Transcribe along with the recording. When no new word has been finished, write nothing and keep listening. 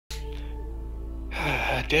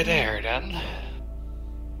Dead air then.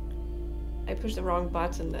 I pushed the wrong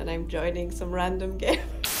button and I'm joining some random game.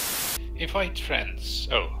 Invite friends.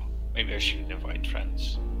 Oh, maybe I shouldn't invite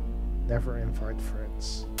friends. Never invite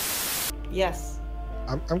friends. Yes.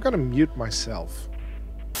 I'm gonna mute myself.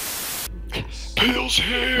 Bill's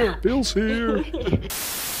here! Bill's here!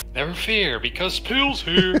 Never fear, because Bill's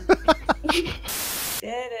here!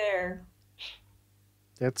 Dead air.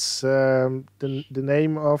 That's the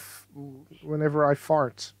name of whenever I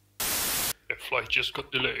fart. The flight just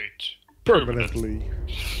got delayed. Permanently.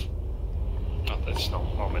 Oh, that's not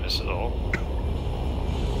ominous at all.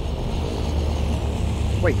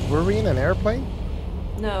 Wait, were we in an airplane?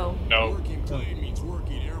 No. No. Working plane means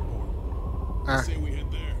working airport. I Ah. say we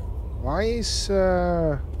head there. Why is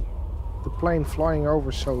the plane flying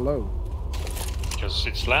over so low? Because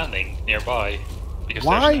it's landing nearby. Because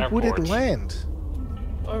Why there's an would it airport. land?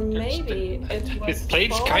 Or maybe it was The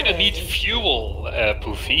planes kind of need falling. fuel,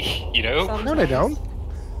 Poofy, you know? No, they don't.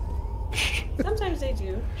 Sometimes they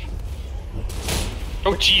do.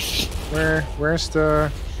 Oh, jeez. Where's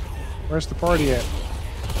the party at?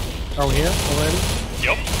 Oh, here already?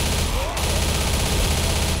 Yup.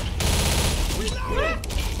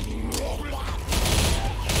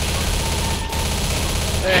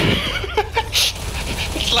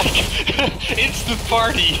 It's like instant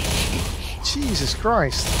party. Jesus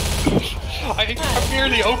Christ! I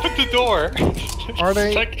merely opened the door. Are they-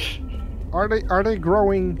 It's like, Are they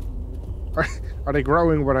growing? Are they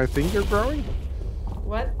growing what I think they're growing?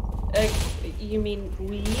 What? You mean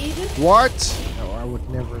weed? What? No, I would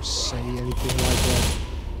never say anything like that.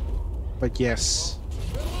 But yes.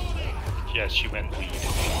 yes, you meant weed.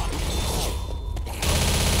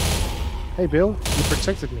 Hey Bill, you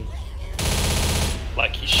protected me.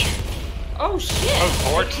 Like he should. Oh shit!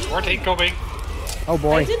 Oh, horde incoming. Oh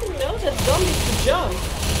boy. I didn't know that zombies could jump.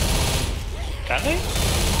 Can they?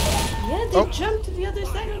 Yeah, they Oh. jumped to the other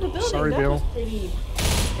side of the building. Sorry, that Bill. was pretty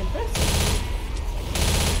impressive.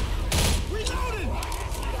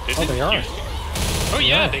 Did Oh, they are. Oh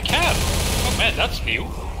yeah, they can. Oh man, that's new.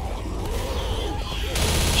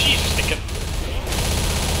 Jesus, they can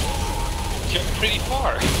jump pretty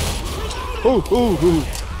far. Ooh, ooh, ooh.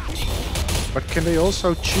 But can they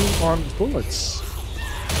also chew on bullets?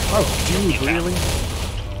 Oh, dude, really?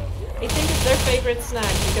 I think it's their favorite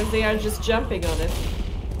snack because they are just jumping on it.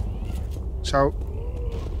 So,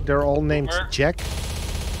 they're all named Where? Jack?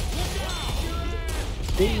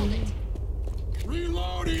 Ding.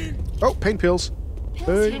 Reloading. Oh, pain pills.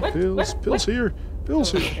 Pain What? pills. What? Pills What? here.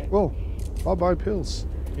 Pills Oh, here. okay. Well, I'll buy pills.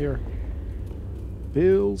 Here.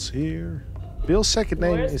 Pills here. Bill's second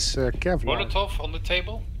name Where's- is Kevlar. Molotov on the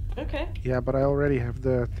table. Okay. Yeah, but I already have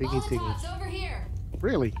the thingy thingy. Molotovs over here.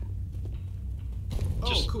 Really?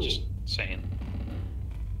 Just, Oh, cool. just saying.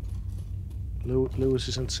 Lewis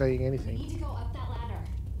isn't saying We anything. need to go up that ladder.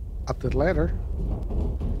 Up the ladder?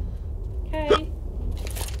 Okay.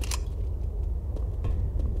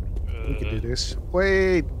 We can do this.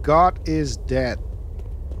 Wait, God is dead.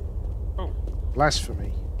 Oh.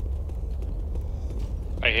 Blasphemy.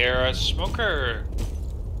 I hear a smoker.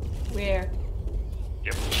 Where?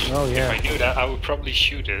 Yep. Oh, yeah. If I knew that, I would probably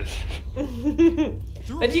shoot it.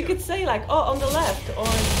 But you could say like, oh, on the left or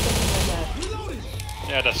something like that. Reloading.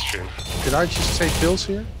 Yeah, that's true. Could I just say pills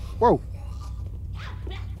here? Whoa.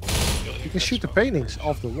 You can shoot the paintings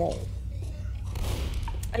off the wall.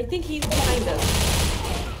 I think he's behind us.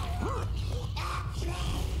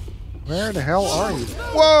 Where the hell are you?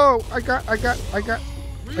 Whoa! I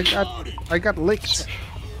got licked.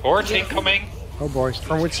 Horde incoming. Oh boy,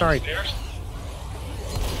 from which side? Stairs?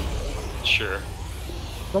 Sure.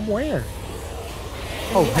 From where?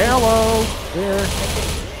 Oh, hello! There.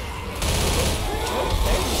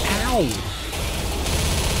 Ow!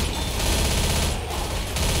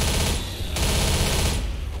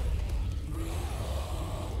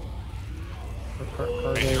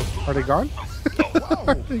 Are they gone?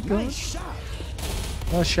 Are they gone? Nice shot.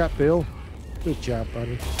 Nice shot, Bill. Good job,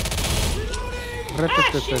 buddy.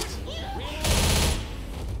 Rip-it-rip-it.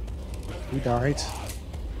 He died.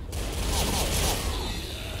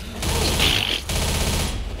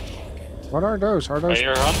 What are those? Are those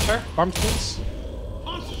Player Hunter. pumpkins?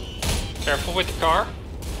 Careful with the car.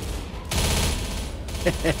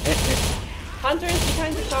 Hunter is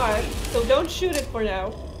behind the car, so don't shoot it for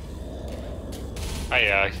now.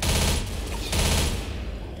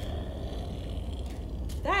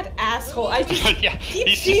 That asshole! I just yeah, keep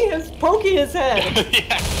he's seeing him poking his head.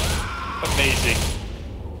 yeah. Amazing.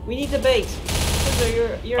 We need the bait. So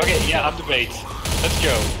you're Okay, the yeah, bait. I'm the bait. Let's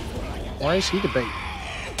go. Why is he the bait?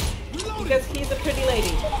 Because he's a pretty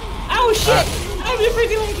lady. Oh shit! I'm the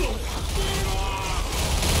pretty lady.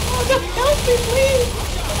 me, please!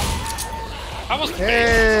 I was the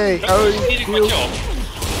Hey! bait. Oh, You did a good job.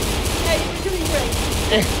 Hey, you're doing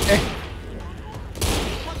great.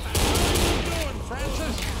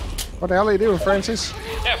 What the hell are you doing, Francis?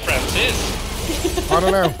 Yeah, Francis. I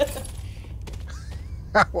don't know.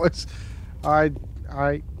 That was...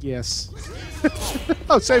 yes.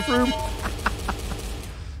 Oh, safe room!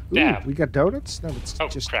 Ooh, Damn. we got donuts? No, it's Oh,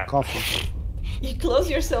 just crap. coffee. You close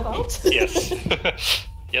yourself out? Yes.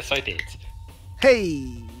 Yes, I did.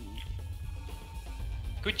 Hey!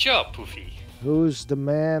 Good job, Poofy. Who's the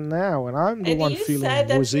man now? And I'm the And one you feeling said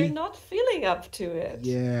that woozy. you're not feeling up to it.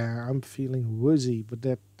 Yeah, I'm feeling woozy, but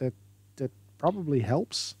that probably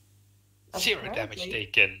helps. Zero damage Apparently.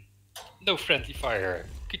 taken. No friendly fire.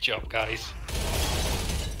 Good job, guys.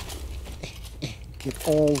 Get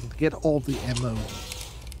all the ammo.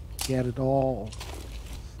 Get it all.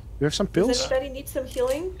 You have some Does pills? anybody need some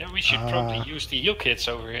healing? Yeah, we should probably use the heal kits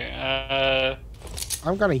over here.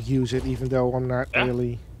 I'm gonna use it even though I'm not Yeah.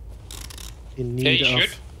 really in Yeah, need you of.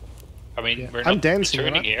 should. I mean, Yeah. we're I'm not dancing,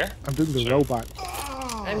 returning right? here. I'm doing the So- robot.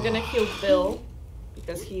 I'm gonna heal Bill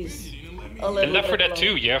because he's a little And Left 4 bit Dead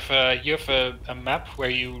low. 2, you have a map where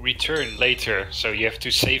you return later, so you have to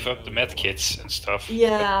save up the med kits and stuff.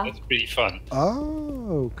 Yeah. That's pretty fun.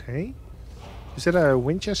 Oh, okay. Is that a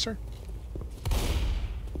Winchester?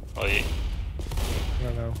 Oh, yeah. I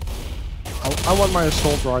don't know. I want my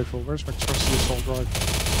assault rifle. Where's my trusty assault rifle?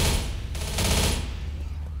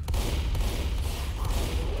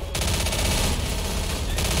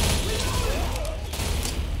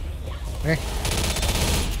 Eh.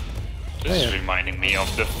 This is Yeah. reminding me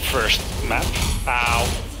of the first map. Ow.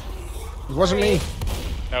 It wasn't me.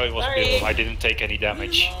 No, it was Sorry. Bill. I didn't take any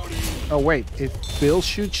damage. Oh wait, if Bill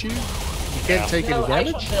shoots you, you can't Yeah. take No, any I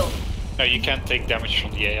damage? shot Bill. No, you can't take damage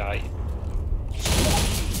from the AI.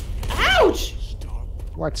 Ouch!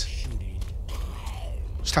 What?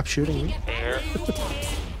 Stop shooting me. There.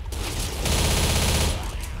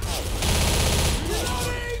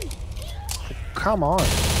 Come on.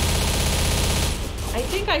 I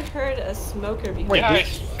think I heard a smoker behind Wait, Yeah, I did-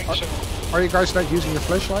 think so. Are you guys not using your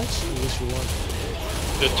flashlights? Yes, you are.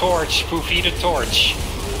 The torch, Poofy, the torch.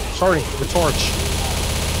 Sorry, the torch.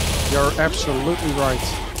 You're absolutely right.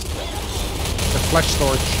 The flash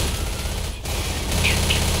torch.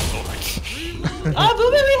 Torch. Oh,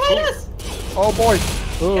 Booby behind us! Oh boy.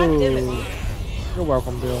 God damn it. Oh. You're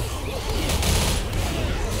welcome, Bill.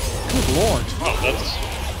 Good lord. Well,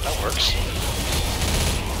 that works.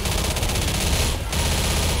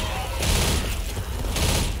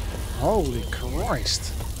 Holy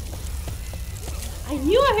Christ. I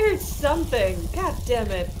knew I heard something. God damn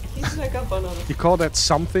it. He snuck up on us. You call that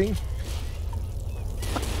something?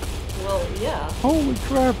 Well, yeah. Holy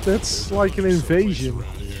crap, that's like an invasion.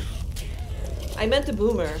 I meant the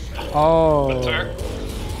boomer. Oh. Butter.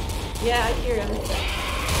 Yeah, I hear him.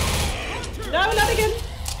 No, not again.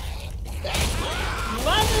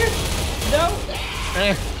 Mother! No.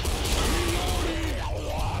 Eh.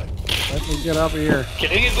 Let me get up here.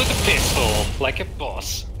 Killing it with a pistol, like a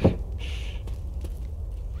boss.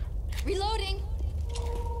 Reloading.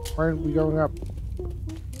 Why aren't we going up?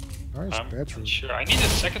 Nice I'm bedroom. not sure. I need a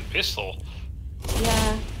second pistol.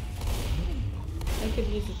 Yeah. I could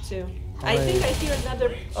use it too. I think I hear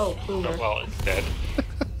another. Oh, boomer. Oh, well, it's dead.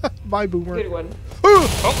 Bye, Boomer. Good one.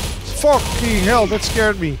 Oh, Oh, fucking hell, that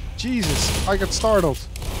scared me. Jesus, I got startled.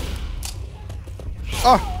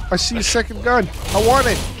 Ah, I see a second gun. I want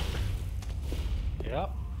it. yeah,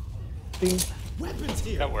 Ding.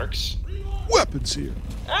 that works. Weapons here.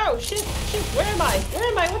 Oh, shit, shit. Where am I? Where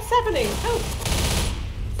am I? What's happening? Help!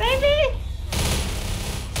 Save me!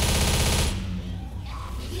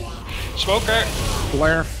 Smoker!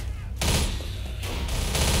 Blarf.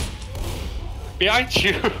 Behind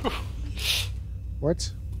you!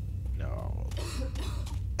 What? No.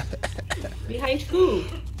 Behind who?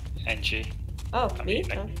 Angie. Oh, I me? mean,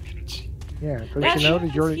 Oh. I couldn't see. Yeah, don't Dash you know that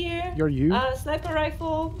is here. you're you? Sniper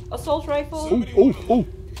rifle, assault rifle, Oh, oh, oh.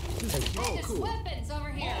 There's weapons over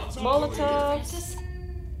here. Molotovs, Francis.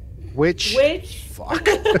 Which? witch, Fuck.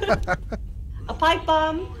 a pipe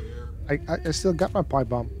bomb. I still got my pipe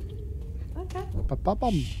bomb. Okay. Pipe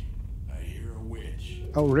bomb. I hear a witch.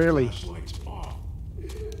 Oh, really? Flashlights off.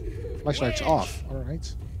 Flashlight's off.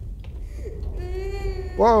 Alright.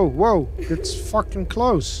 Whoa, whoa. It's fucking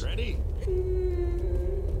close. Ready?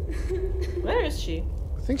 Where is she?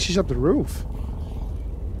 I think she's up the roof.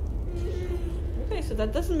 Okay, so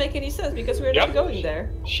that doesn't make any sense because we're Yep. not going there.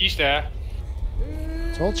 She's there.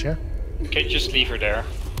 Told ya. Can you just leave her there?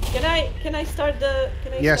 Can I start the?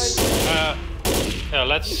 Can I Yes. start Yeah,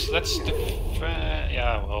 let's defend.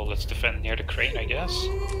 Yeah, well, let's defend near the crane, I guess.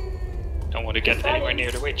 Don't want to get anywhere near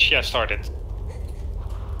the witch. Yeah, start it.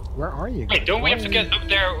 Where are you? Wait, don't we have to get up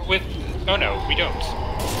there with... Oh no, we don't.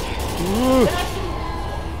 Ooh.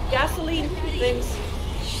 Gasoline things.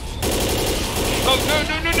 Oh no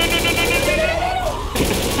no no no no no no no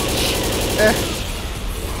no!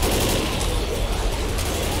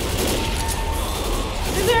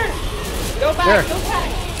 Scissor! Go back, There. go back!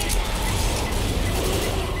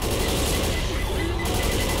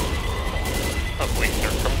 Oh wait, they're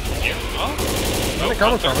coming from here. Oh, Where are they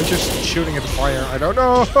coming from? I'm just shooting at the fire. I don't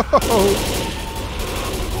know.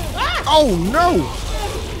 Oh no!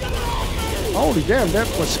 Holy damn, that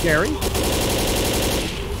was scary.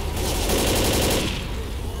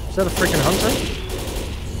 Is that a freaking hunter?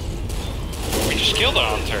 We just killed a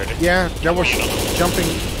hunter. Yeah, that was jumping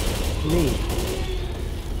me.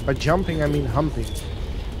 By jumping, I mean humping.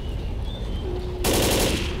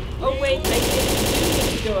 Oh wait, I think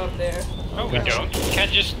you need to go up there. Oh, we don't.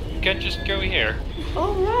 Can't just go here.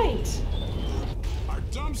 All right. Our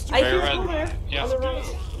dumpster. I hear Right, somewhere yeah. on the right.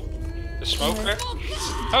 The smoker.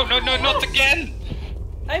 Oh no no not again!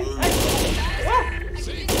 I'm. Ah!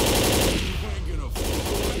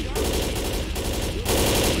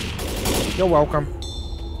 You're welcome.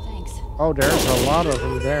 Thanks. Oh, there's a lot of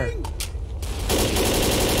them there.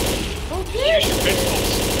 Okay. Use your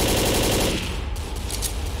pistols.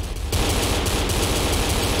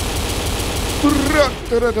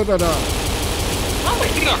 Da-da-da-da-da.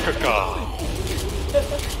 Rakaka.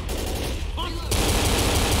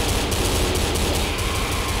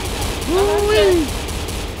 Woo-wee.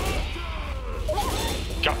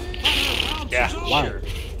 Go. Yeah, Wow. sure.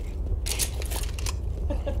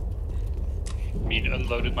 Mean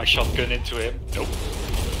unloaded my shotgun into him. Nope.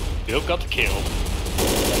 Still got the kill.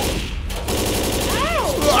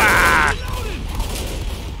 Ah!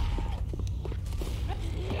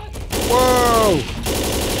 Whoa!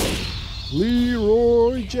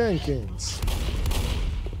 Leroy Jenkins.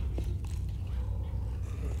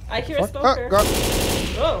 I hear a What? smoker. Oh, God.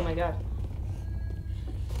 Oh my god.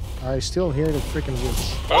 I still hear the freaking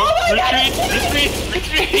witch. Oh, my God, retreat!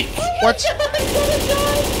 Retreat! What? I'm gonna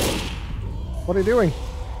die. What are you doing?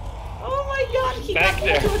 Oh my god, he Back got me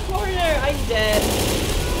there. into a corner. I'm dead.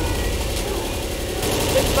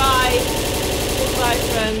 Goodbye. Goodbye,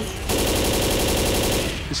 friends.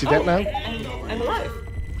 Is he dead now? I'm alive.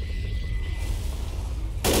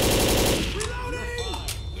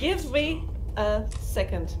 Give me a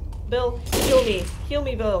second. Bill, heal me. Heal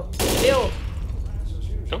me, Bill. Bill.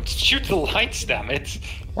 Don't shoot the lights, damn it!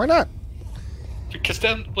 Why not? Because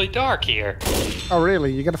then it'll be dark here. Oh,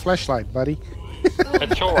 really? You got a flashlight, buddy? A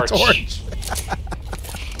torch. Torch.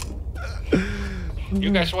 You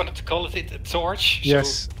guys wanted to call it a torch?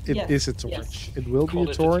 Yes, it Yes, is a torch. yes. It will So call be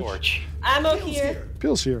a it torch. a torch. Ammo here.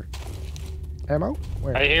 Pills here. Ammo?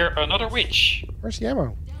 Where? I hear another witch. Where's the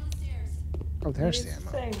ammo? Downstairs. Oh, there's the It's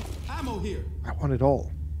ammo. same. Ammo here. I want it all.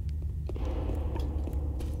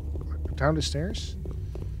 Down the stairs?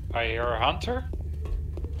 I hear a hunter.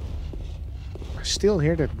 I still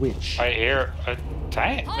hear that witch. I hear a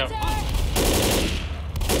tank. No. Hunter!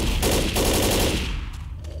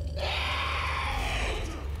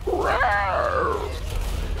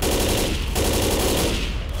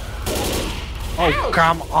 Oh,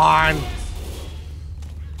 come on!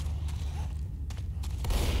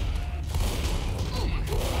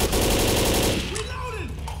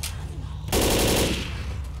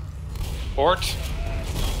 Horde.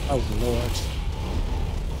 Oh, Lord.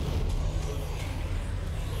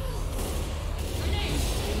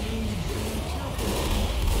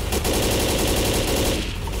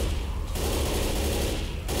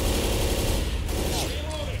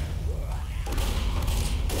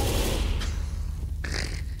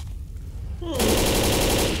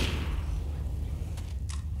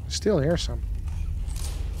 Still hear some.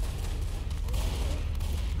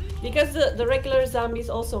 Because the regular zombies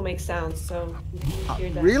also make sounds, so you can hear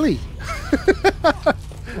them. Really?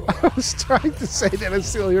 I was trying to say that I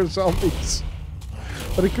still hear zombies,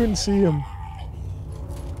 but I couldn't see them.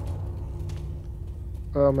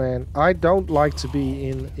 Oh man, I don't like to be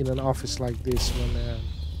in an office like this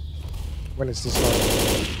when it's this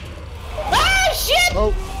dark. Ah, shit!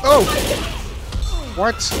 Oh, oh!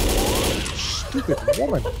 What? Stupid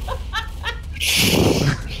woman.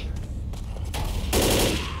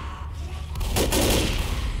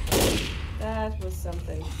 That was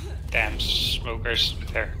something. Damn smokers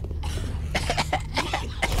there.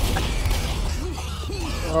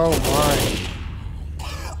 Oh my.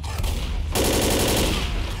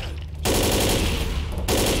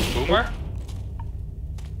 Boomer?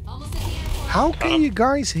 Almost at the airport. How can you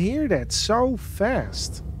guys hear that so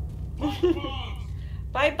fast?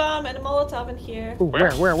 Pipe bomb and a Molotov in here. Ooh,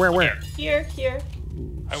 where? Here, here.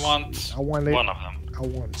 I want I want it. one of them. I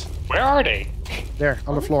want. Where are they? There,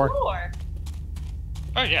 on the floor.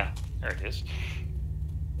 Oh yeah, there it is.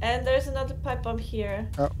 And there's another pipe bomb here.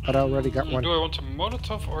 Oh, but I already got one. Do I want a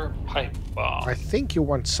Molotov or a pipe bomb? I think you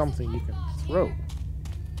want something you can throw.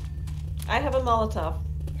 I have a Molotov.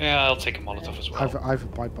 Yeah, I'll take a Molotov as well. I have a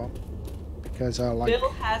pipe bomb. Because I like... Bill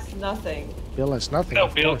has nothing. Bill has nothing, No,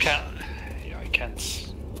 of Bill course. can't. Yeah, I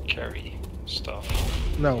can't carry stuff.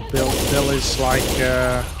 No, Bill is like... he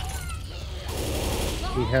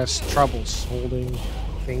has troubles holding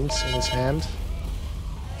things in his hand.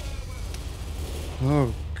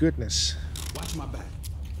 Oh, goodness. Watch my back.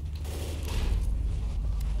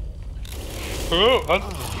 Oh,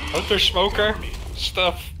 Hunter Smoker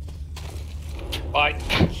stuff. Bye.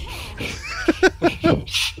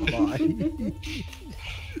 Bye.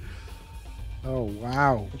 Oh,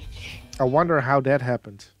 wow. I wonder how that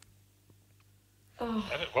happened. Oh.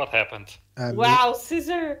 What happened? Wow,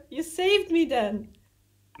 Scissor, you saved me then.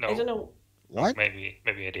 No. I don't know. What? Maybe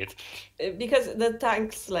I did. Because the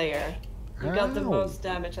Tank Slayer. You got the How? most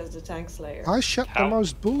damage as the Tank Slayer. I shot the How?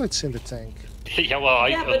 most bullets in the tank. Yeah, well, I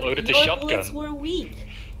yeah, but unloaded the your bullets shotgun. were weak.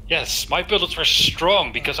 Yes, my bullets were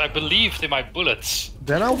strong because I believed in my bullets.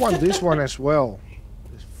 Then I want this one as well.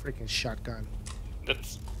 This freaking shotgun.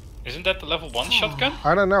 Isn't that the level 1 shotgun?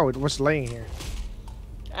 I don't know, it was laying here.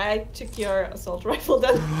 I took your assault rifle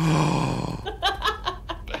then.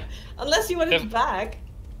 Unless you want it back.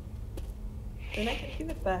 Then I can give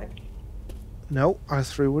it back. No, I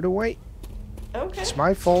threw it away. Okay. It's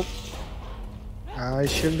my fault. I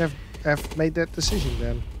shouldn't have made that decision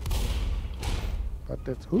then. But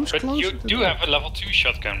who's But close you to do that? have a level 2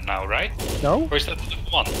 shotgun now, right? No, Or is that the level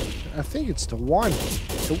 1? I think it's the one.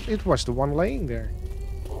 It was the one laying there.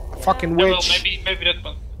 A fucking Yeah, well, witch. maybe that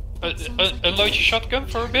one. Unload your shotgun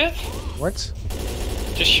for a bit. What?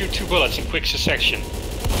 Just shoot 2 bullets in quick succession.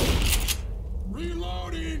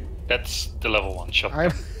 Reloading. That's the level 1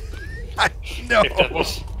 shotgun. I know. If that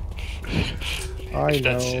was, I if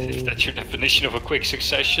know. that's your definition of a quick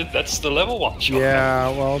succession, that's the level 1 shotgun. Yeah,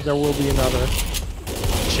 well, there will be another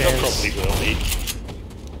There chance. probably will be.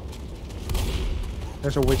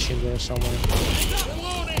 There's a witch in there somewhere.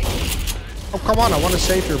 Oh, come on, I want to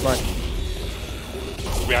save your butt.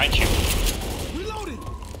 Behind you. Reloading.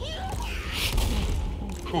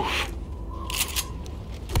 Whew.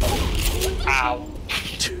 Ow.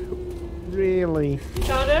 Really? You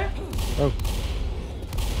got her? Oh,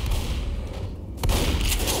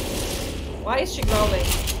 Why is she growling?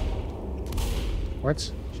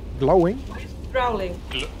 what? Glowing? Why is she growling?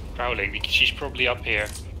 Growling, because she's probably up here.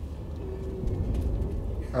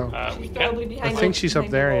 Oh, We She's can. probably behind I think the- she's up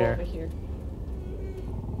behind the there, wall yeah. over here.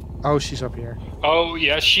 oh, she's up here. Oh,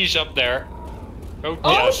 yeah, she's up there. Oh,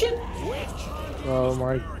 Oh yeah. shit! Oh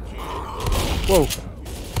my. Whoa.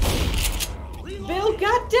 Bill,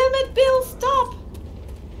 goddammit, Bill, stop!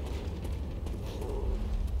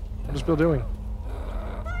 What is Bill doing?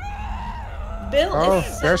 Bill Oh,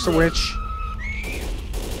 is there's the witch.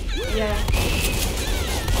 Yeah.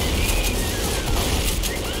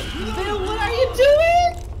 Bill, what are you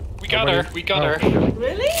doing? We got her, we got her.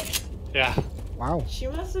 Really? Yeah. Wow. She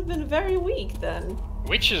must have been very weak then.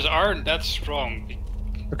 Witches aren't that strong.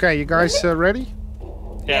 Okay, you guys ready?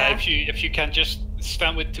 Yeah, Yeah. if you can just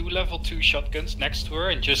stand with 2 level 2 shotguns next to her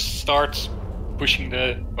and just start pushing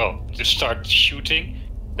just start shooting.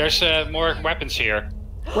 There's more weapons here.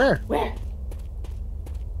 Where? Where?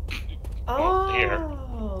 Oh, here.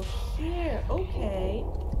 Oh, here. Okay.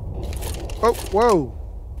 Oh, whoa.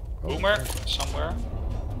 Boomer, somewhere.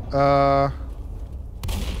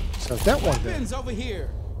 So that one then. Weapons over here.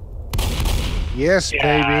 Yes,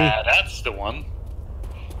 Yeah, baby. that's the one.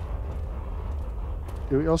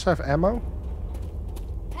 Do we also have ammo?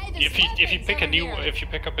 Hey, there's If you weapons pick over here. if you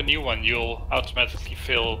pick up a new one, you'll automatically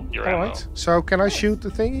fill your All ammo. right. So can I shoot the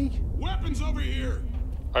thingy? Weapons over here.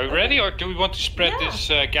 Are you ready, or do we want to spread Yeah. this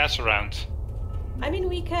gas around? I mean,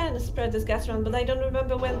 we can spread this gas around, but I don't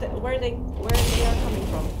remember where they are coming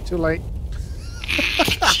from. Too late.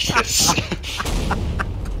 Jesus.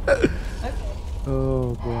 Okay.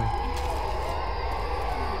 Oh boy.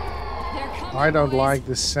 They're coming, I don't boys. like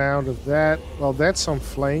the sound of that. Well, that's some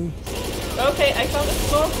flame. Okay, I found a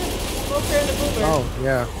smoker and a boomer. Oh,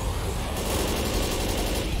 yeah.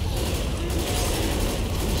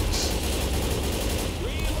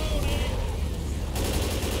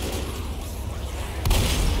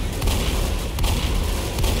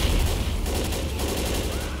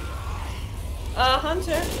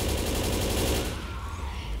 Hunter.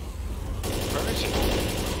 Where is it?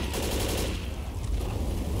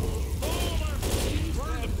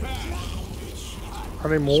 Are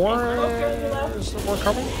there more? Smoker. Is there more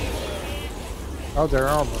coming? Oh, there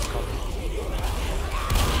are more coming.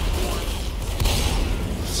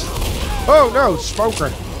 Oh no, smoker.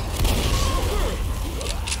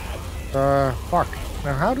 Fuck.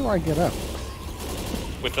 Now how do I get up?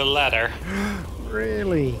 With the ladder.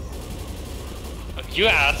 Really? You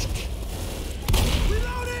asked.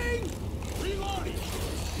 Reloading! Reloading!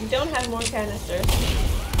 You don't have more canisters.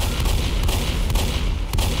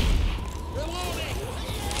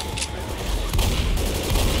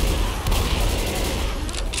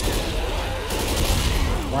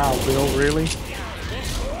 Wow, Bill, really?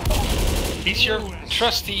 He's your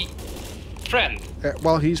trusty friend.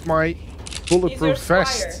 Well, he's my bulletproof He's your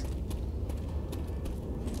vest. squire.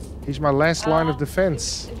 He's my last line of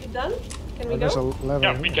defense. Are you done? Can we Oh, there's a go? lever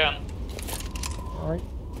Yeah, we here. can. Alright.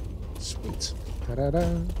 Sweet. Ta-da-da.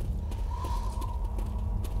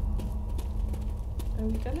 Are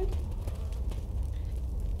we gonna?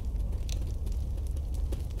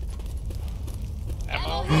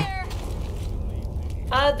 Ammo. There.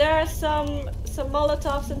 There are some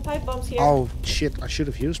Molotovs and pipe bombs here. Oh shit, I should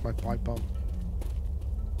have used my pipe bomb.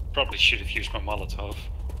 Probably should have used my Molotov.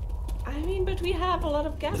 I mean, but we have a lot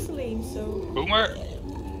of gasoline, so... Boomer.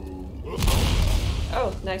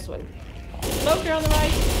 Oh, nice one. Smoker on the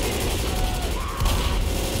right.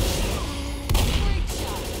 Break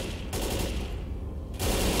shot.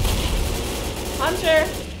 Hunter!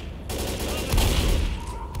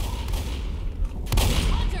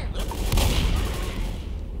 Hunter.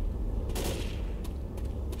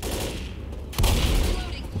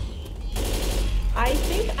 Reloading. I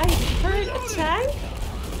think I heard a tank.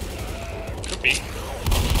 Could be.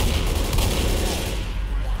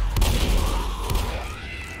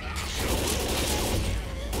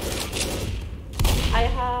 I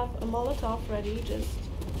have a Molotov ready,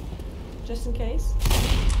 just in case.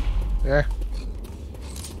 Yeah.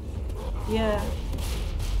 Yeah.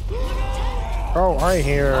 Oh, I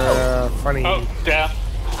hear funny. Oh, damn.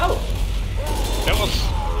 Oh, That was...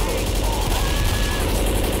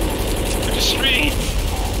 To the street!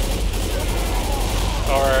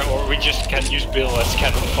 Or we just can use Bill as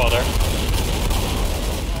cannon fodder.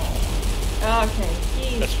 okay.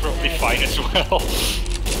 He's That's probably dead. fine as well.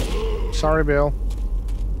 Sorry, Bill.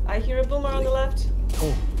 I hear a boomer on the left.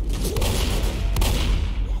 Oh,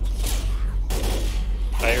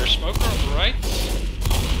 I hear a smoker on the right.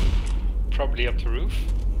 Probably up the roof.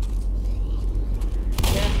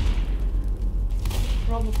 Yeah.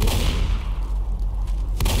 Probably.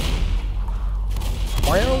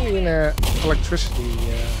 why are we in electricity?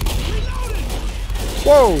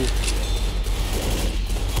 Whoa!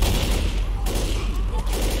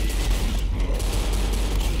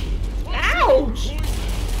 Ouch!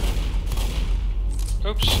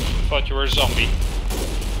 Oops, thought you were a zombie.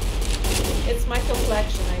 It's my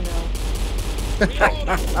complexion, I know.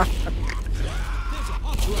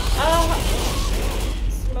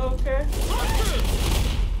 Smoker.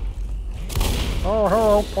 Oh,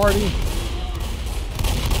 hello, party.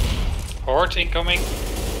 Horde incoming.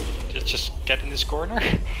 Just get in this corner.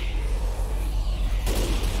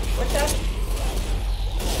 What's that?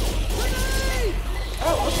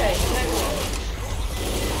 Oh, okay. Next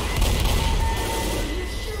one.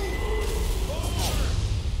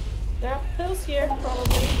 There are pills here,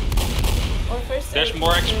 probably. Or first There's aid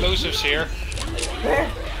more kits. explosives here. Where?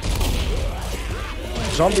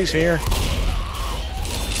 Zombies here.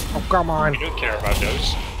 Oh, come on. We don't care about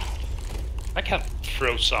those. I can't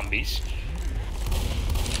throw zombies.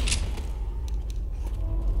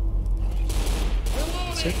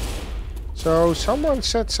 That's it. So, someone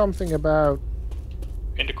said something about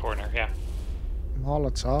In the corner, yeah.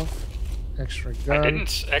 Molotov. Extra gun. I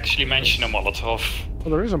didn't actually mention a Molotov. Oh,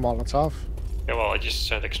 there is a Molotov. Yeah, well, I just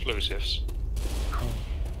said explosives.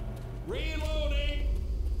 Reloading!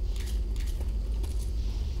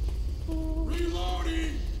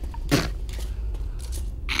 Reloading!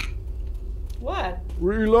 What?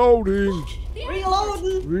 Reloading.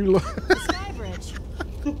 Reloading! Reload. Skybridge.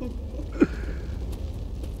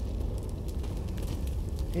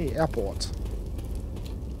 Hey, airport.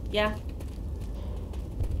 Yeah.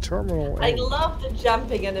 Terminal. I A. love the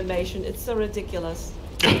jumping animation. It's so ridiculous.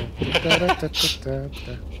 Especially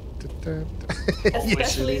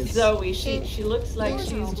Yes, it is. Zoe. She looks like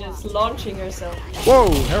she's just launching herself. Whoa,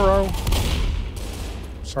 hero.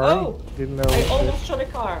 Sorry, Oh, didn't know. I almost shot a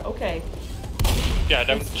car. Okay, Yeah,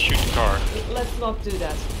 don't shoot the car. let's not do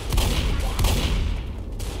that.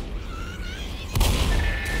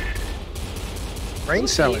 Brain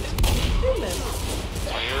salad. Human.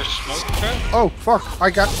 I hear a smoker. Oh fuck!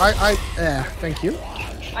 Thank you.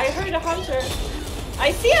 I heard a hunter.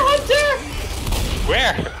 I see a hunter!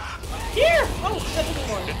 Where? Here! Oh, seven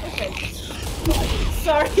more. Okay.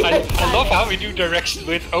 Sorry, I love panicked. how we do direction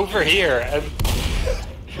with over here and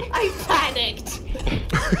I panicked!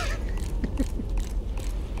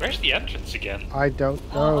 where's the entrance again? I don't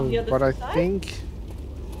on the know, other but I side? think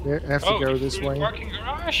we have to Oh, go the this through the way. parking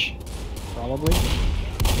garage? Probably.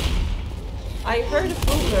 I heard a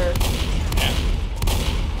boomer. Yeah.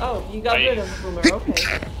 Oh, you got rid of the boomer.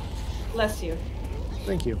 Okay. Bless you.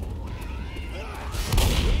 Thank you.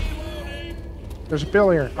 There's a pill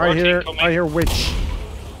here. I Rocky hear coming. witch.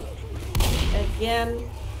 Again.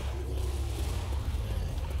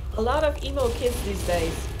 A lot of emo kids these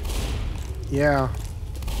days. Yeah.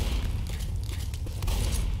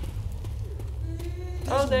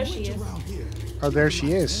 Oh, there she is. Around here. Oh, there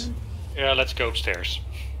she is. Yeah, let's go upstairs.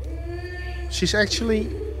 She's actually.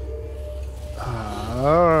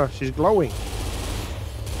 She's glowing.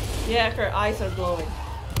 Yeah, her eyes are glowing.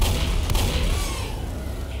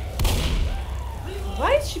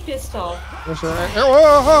 Why is she pissed off? There's a.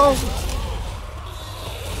 Oh!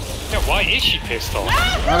 Yeah, why is she pissed off?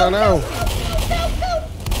 I don't know. Help! Help!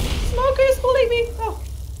 Smoker is pulling me! Oh,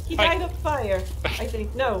 he Hi. died of fire. I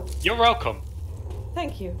think. No. You're welcome.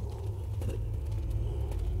 Thank you.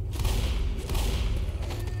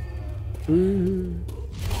 Ooh.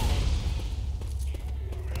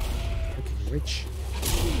 Okay, witch.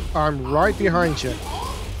 I'm right behind you.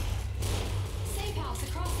 Safe house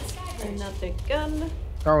across the sky bridge. Another gun.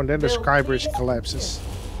 Oh, and then the Bill, sky bridge please. collapses.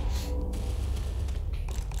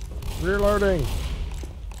 Reloading.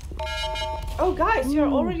 Oh, guys, you're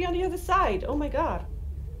already on the other side. Oh my god.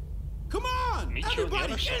 Come on! Meet you on the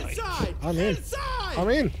Everybody other side. inside! I'm in. Inside! I'm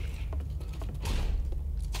in.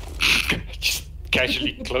 Just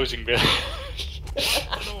casually closing the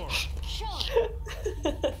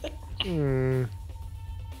Hmm.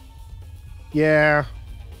 Yeah.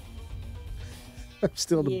 I'm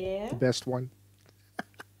still Yeah? the best one.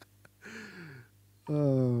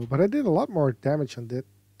 But I did a lot more damage on that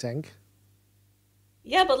tank.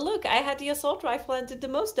 Yeah, but look, I had the assault rifle and did the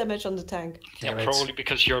most damage on the tank. Yeah, Damn it. probably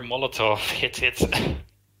because your Molotov hit it.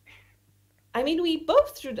 I mean, we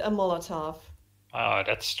both threw a Molotov. Ah,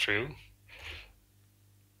 that's true.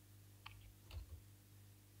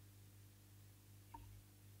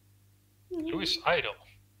 Who is idle?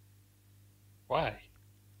 Why?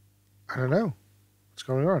 I don't know. What's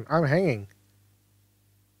going on? I'm hanging.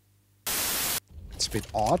 It's a bit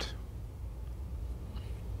odd.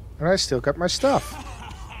 And I still got my stuff.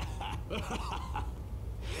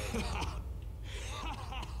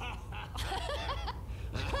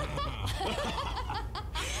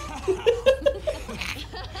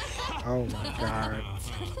 Oh my god.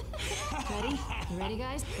 Ready? You ready,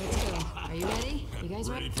 guys? Let's go. Are you ready? You guys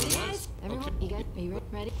ready? Guys? Everyone? You guys? Are you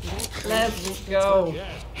ready? You guys? Let's go.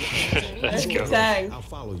 Let's go. Tank. I'll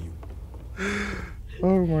follow you.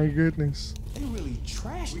 Oh my goodness. They really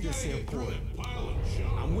trashed this airport.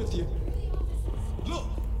 I'm with you. Look!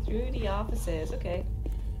 Through the offices. Okay.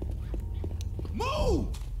 Move!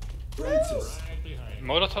 Francis!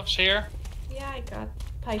 Molotovs here? Yeah, I got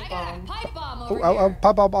pipe I got a bomb. pipe bomb Oh, over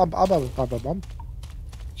here. bomb.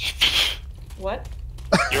 What?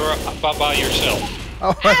 You're a baba yourself.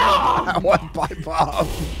 Oh, I want pipe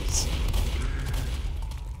bombs.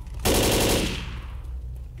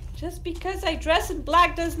 Just because I dress in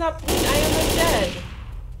black does not mean I am undead.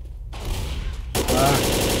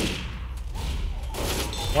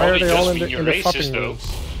 Why are Probably they all does in mean the you're in the racist, fucking though. rooms?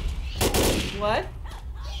 What?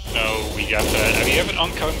 No, we have an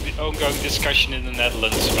ongoing discussion in the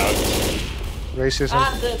Netherlands about Racism.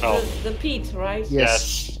 Ah, Oh. the Pete, right?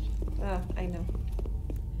 Yes. Ah, I know.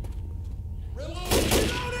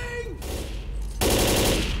 Reloading!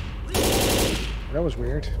 That was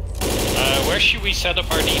weird. where should we set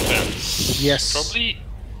up our defense? Yes. Probably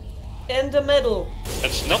In the middle.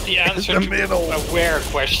 that's not the answer the to middle. a where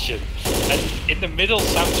question. And in the middle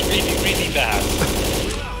sounds really, really bad.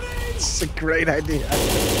 It's a great idea.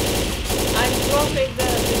 I'm dropping the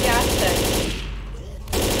gas tank.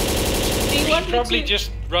 Do you want me Probably to,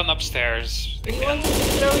 just run upstairs. do you want me to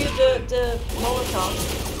throw you the Molotov?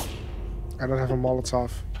 I don't have a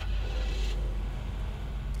Molotov.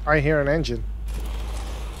 I hear an engine.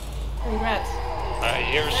 Congrats. I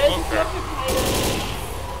hear a There's a smoker. smoker behind us.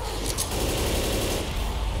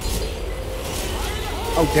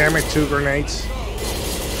 Oh damn it! 2 grenades.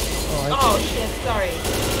 Oh shit, sorry. I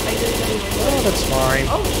didn't know you were Oh, doing that's fine.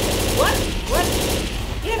 Oh shit, what? What?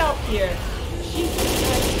 Get up here. Jesus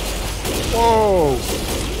Christ. Whoa!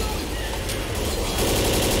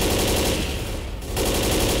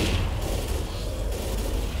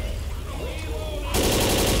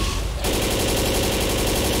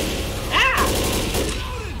 Ah!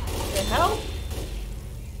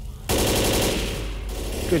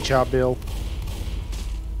 Good job, Bill.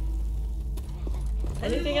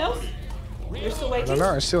 Anything else? You're still I waiting? don't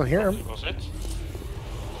know, I still hear him. Was it?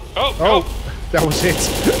 Oh, Oh, oh! that was it.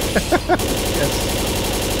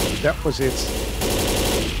 Yes, that was it.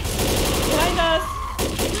 Behind us!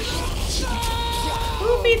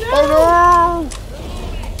 Poopy, no! Oh no!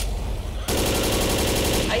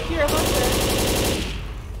 I hear a hunter.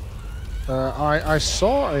 I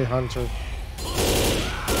saw a hunter.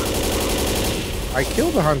 I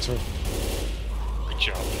killed a hunter. Good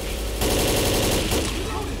job.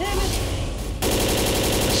 Damn it! I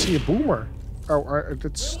see a boomer. Oh,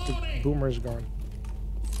 that's the boomer is gone.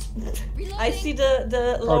 I see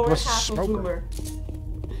the lower was a half of smoker. Boomer.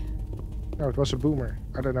 No, it was a boomer.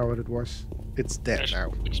 I don't know what it was. It's dead There's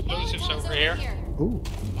now. explosives over here. Ooh,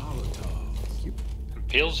 And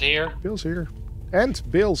Bill's here. Bill's here. And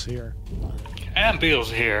Bill's here. And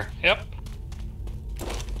Bill's here. Yep.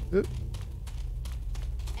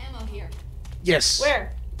 Ammo here. Yes.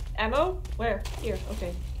 Where? Ammo? Where? Here,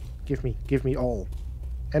 okay. Give me all.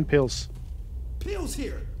 And pills. Pills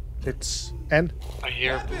here. It's and I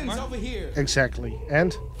hear Weapons Boomer. over here. exactly.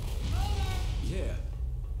 And Yeah.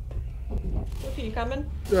 Poopy, you coming?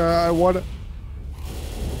 I wanna.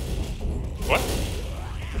 What?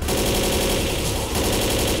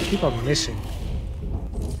 Keep on missing.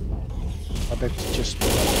 But that's just.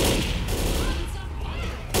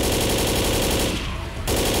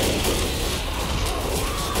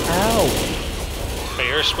 Ow! I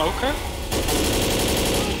hear a smoker.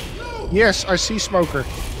 Yes, I see smoker.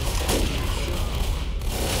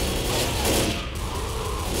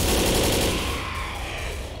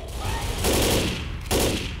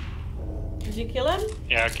 Did you kill him?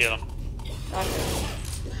 Yeah, I kill him. Okay.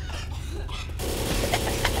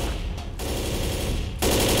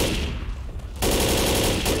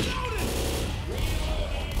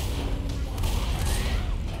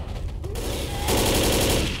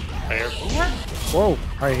 I hear Boomer. Whoa!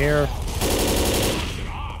 I hear.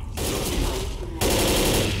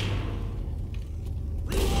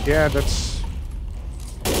 Yeah, that's.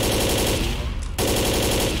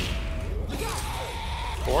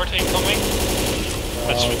 Horde incoming.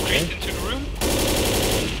 Let's Okay. retreat into the room.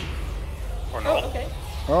 Or Oh, not. okay.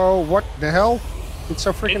 Oh, what the hell? It's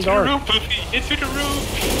so freaking Into dark. the room, Poopy! Into the room!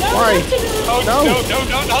 No, Why? not to the room. Oh, No. no,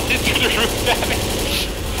 not into the room, damn it!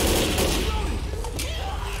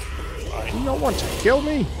 You don't want to kill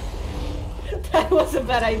me. That was a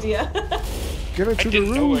bad idea. Get I into the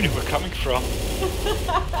didn't know where room. they were coming from.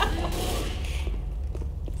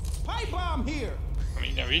 Pipe bomb here. I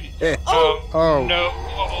mean, I really... Oh. Oh. No.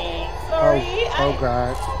 Oh, Sorry. Oh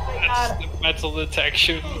god. Oh my that's god. the metal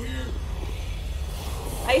detection.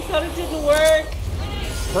 I thought it didn't work.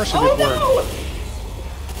 Of course it Oh did work. no!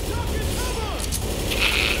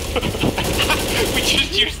 We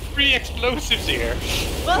just used 3 explosives here.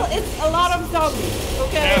 Well, it's a lot of zombies,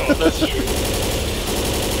 okay? Yeah, well, that's true.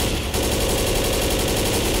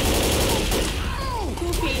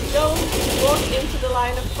 Poopy, don't walk into the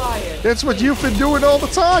line of fire. That's what you've been doing all the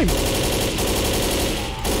time.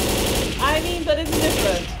 I mean, but it's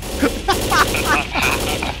different.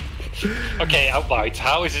 Okay, Outbite,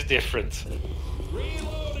 how is it different?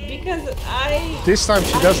 Because This time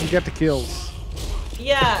she doesn't get the kills.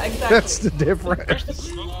 Yeah, exactly. That's the difference.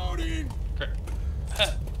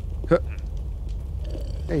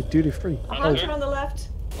 Hey, duty free. A hunter on the left.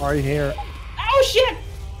 Are you here? Oh shit!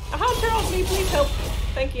 A hunter on me, please help.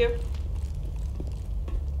 Thank you.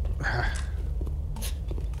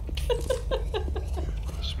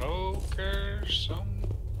 Smoker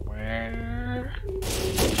somewhere.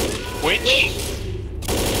 Witch?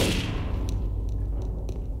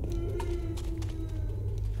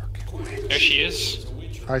 There she is.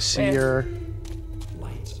 I see Where? her.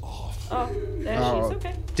 Lights off. Oh, there Oh, she is.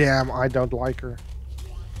 Okay. damn, I don't like her.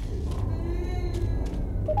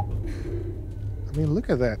 I mean, look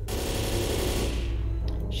at that.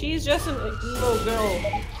 She's just an evil girl.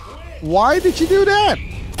 Why did you do that?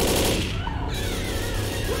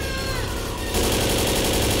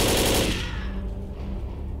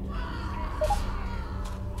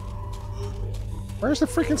 Where's the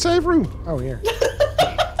freaking save room? Oh, here.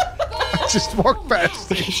 I just walked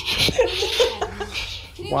past it.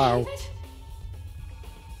 Can you Wow. believe it?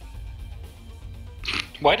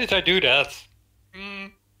 Why did I do that?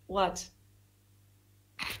 What?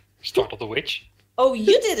 Startled the witch. Oh,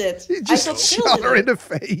 you did it. He I just thought Phil shot did her it. in the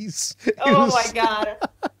face. It Oh was- my god.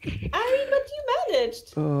 I mean, but you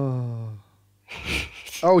managed. Oh.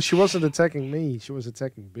 Oh, she wasn't attacking me. She was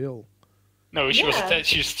attacking Bill. No, she was Yeah.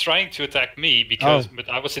 she was trying to attack me because Oh. but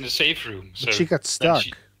I was in the safe room. So But she got then stuck.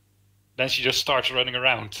 Then she just starts running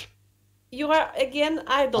around. You are again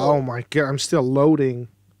idle. Oh my god, I'm still loading.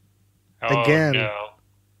 Oh, Again. no.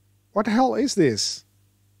 What the hell is this?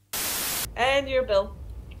 And your bill.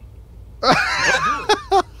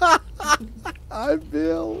 Hi,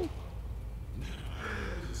 Bill.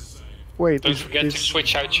 Wait, Don't forget to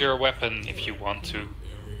switch out your weapon if you want to.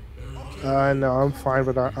 no, I'm fine,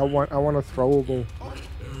 but I want a throwable.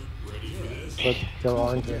 But there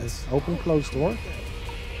aren't any. Open, close door.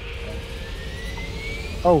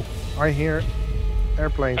 Oh, I hear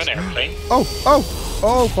airplanes. An airplane. Oh,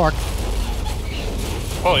 fuck.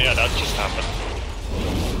 Oh yeah, that just happened.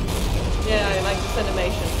 Yeah, I like this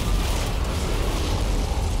animation.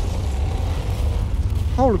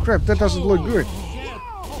 Holy crap, that doesn't look good.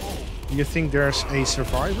 You think there's a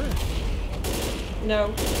survivor?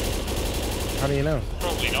 No, How do you know?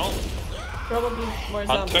 Probably not. probably more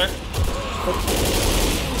Hunter. zombies.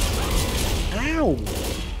 Ow!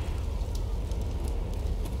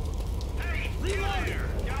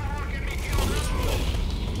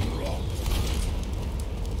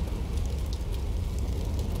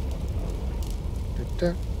 Da,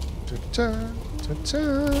 da, da, da,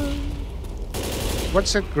 da.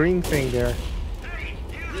 What's that green thing there?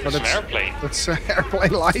 Oh, It's an airplane. That's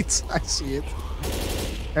airplane lights. I see it.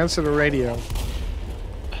 Answer the radio.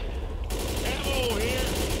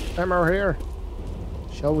 Ammo here.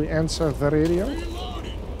 Shall we answer the radio?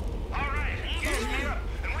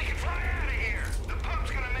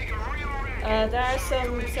 There are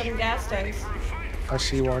some gas tanks. I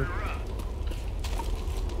see one.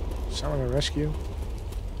 Someone to rescue.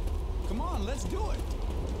 Come on, let's do it.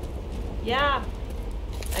 Yeah,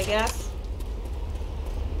 I guess.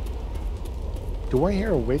 Do I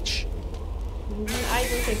hear a witch? I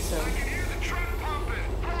don't think so.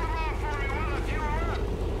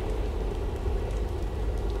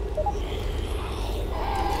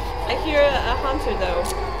 I hear a hunter though.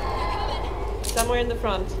 Somewhere in the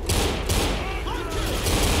front.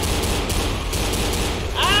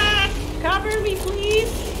 Ah! Cover me, please!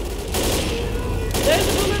 There's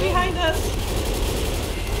a boomer behind us!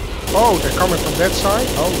 Oh, they're coming from that side?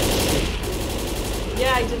 Oh, shit.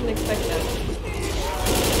 Yeah, I didn't expect that.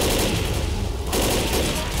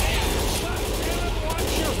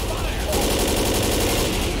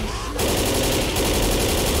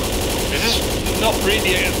 This is not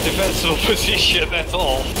really a defensible position at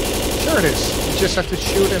all. Sure it is. You just have to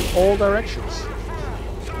shoot in all directions.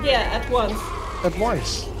 Yeah, at once. At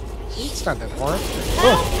once. It's not that hard.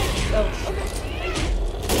 Help! Oh, Oh, okay.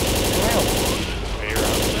 wow. Are you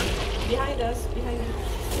around? Behind us, behind us.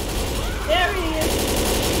 There he is!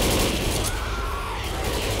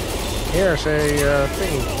 Here's a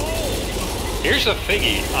thingy. Here's a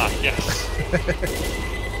thingy. Ah, yes.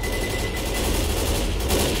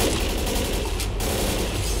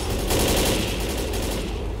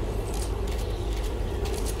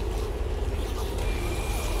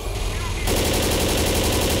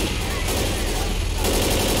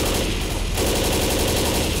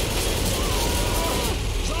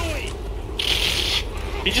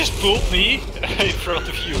 He just pulled me in front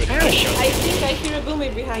of you and I shot I think I hear a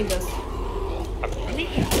boomer behind us. me.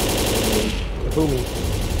 The booming.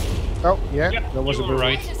 Oh, yeah, Yep, that was a you were booming.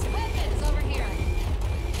 right. Just weapons over here.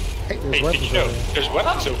 Hey, there's Hey, did weapons you know over there. there's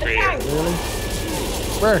weapons Oh, over the here? tank. Really?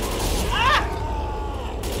 Where? Ah!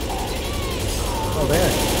 Oh,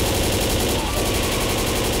 there.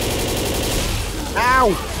 Ow!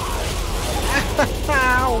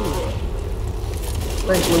 Ow!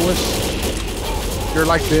 Thanks, Lewis. You're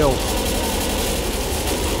like Bill.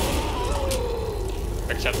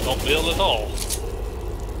 Except not Bill at all.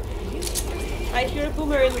 I hear a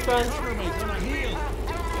boomer in the front.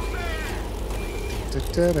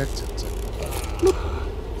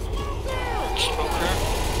 Smoker.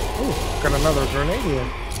 Oh, got another grenade here.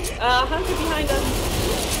 Hunter behind us.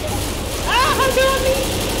 Ah, hunter on me!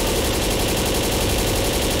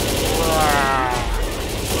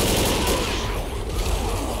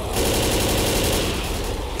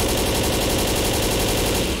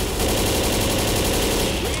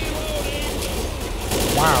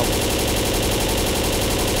 Wow.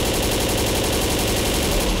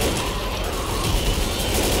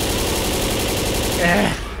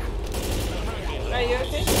 Are you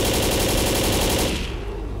okay?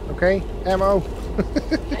 Okay, ammo.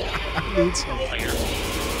 I need some.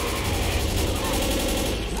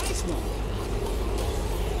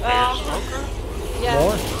 Yeah.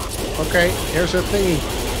 More? Okay, here's a thingy.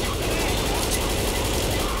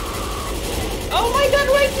 Oh my god,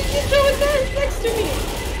 wait, did you throw it there next to me?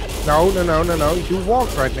 No. You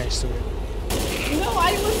walked right next to it. No,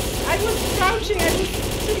 I was crouching, I was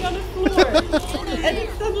sitting on the floor. And it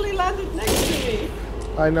suddenly landed next to me.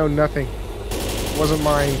 I know nothing. wasn't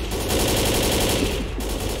mine.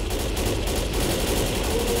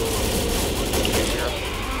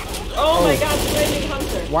 Oh my god, flaming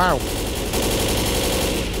hunter. Wow.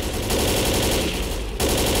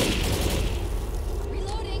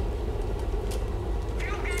 Reloading.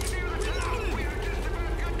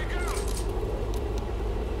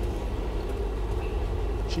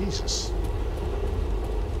 Jesus.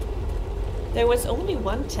 There was only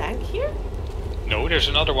one tank here? No, there's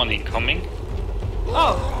another one incoming.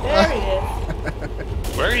 Oh, there he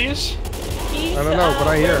is. Where he is? He's, I don't know, but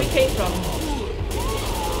I hear where him. we came from.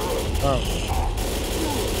 Oh.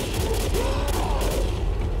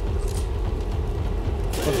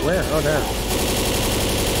 But where? Oh,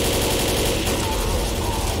 there.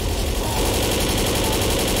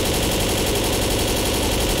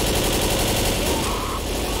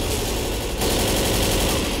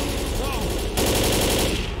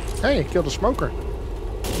 Hey, killed a smoker.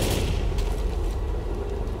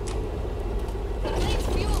 Thanks,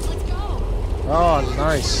 fuel. Let's go. Oh,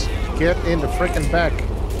 nice. Get in the frickin' back.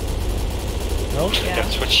 No? Yeah.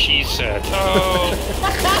 That's what she said. Oh,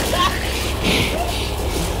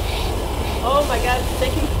 Oh my god, it's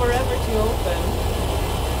taking forever to open.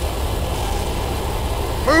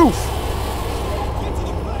 Move!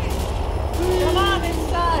 Come on,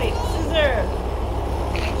 inside! Scissor!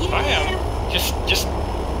 I am just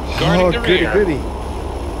guarding Oh, the goody rear. goody.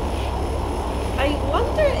 I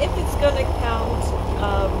wonder if it's gonna count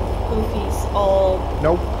Poofy's all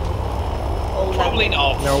Nope, Probably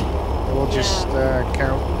level. not. nope. We'll just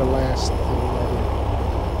count the last 11.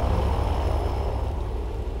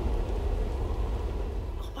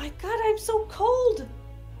 Oh my god, I'm so cold!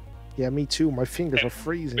 Yeah, me too. My fingers are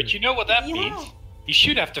freezing. But you know what that Yeah. means? You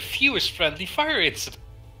should have the fewest friendly fire incident.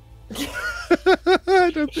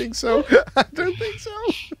 I don't think so. I don't think so.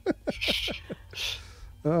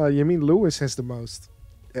 You mean Lewis has the most?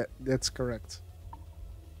 Yeah, that's correct.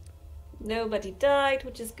 Nobody died,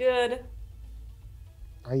 which is good.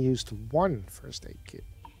 I used one first aid kit.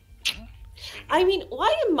 I mean,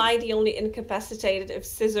 why am I the only incapacitated if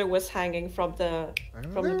Scissor was hanging from the I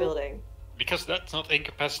don't from the know. building? Because that's not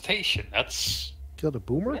incapacitation. That's Killed a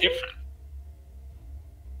boomer? different.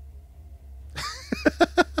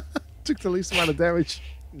 Took the least amount of damage.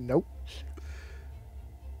 Nope.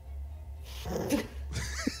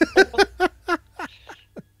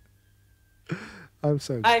 I'm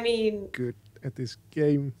so I mean, good at this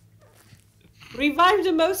game. revive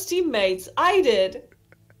the most teammates. I did.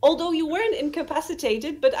 Although you weren't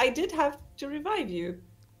incapacitated, but I did have to revive you.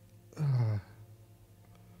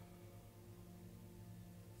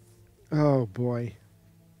 Oh boy.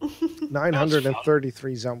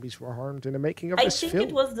 933 zombies were harmed in the making of I this think film.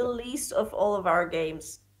 it was the least of all of our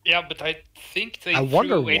games. Yeah, but I think they I threw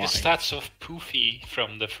wonder away why. the stats of Poofy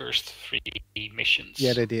from the first 3 missions.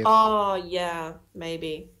 Yeah, they did. Oh, yeah,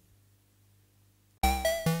 maybe.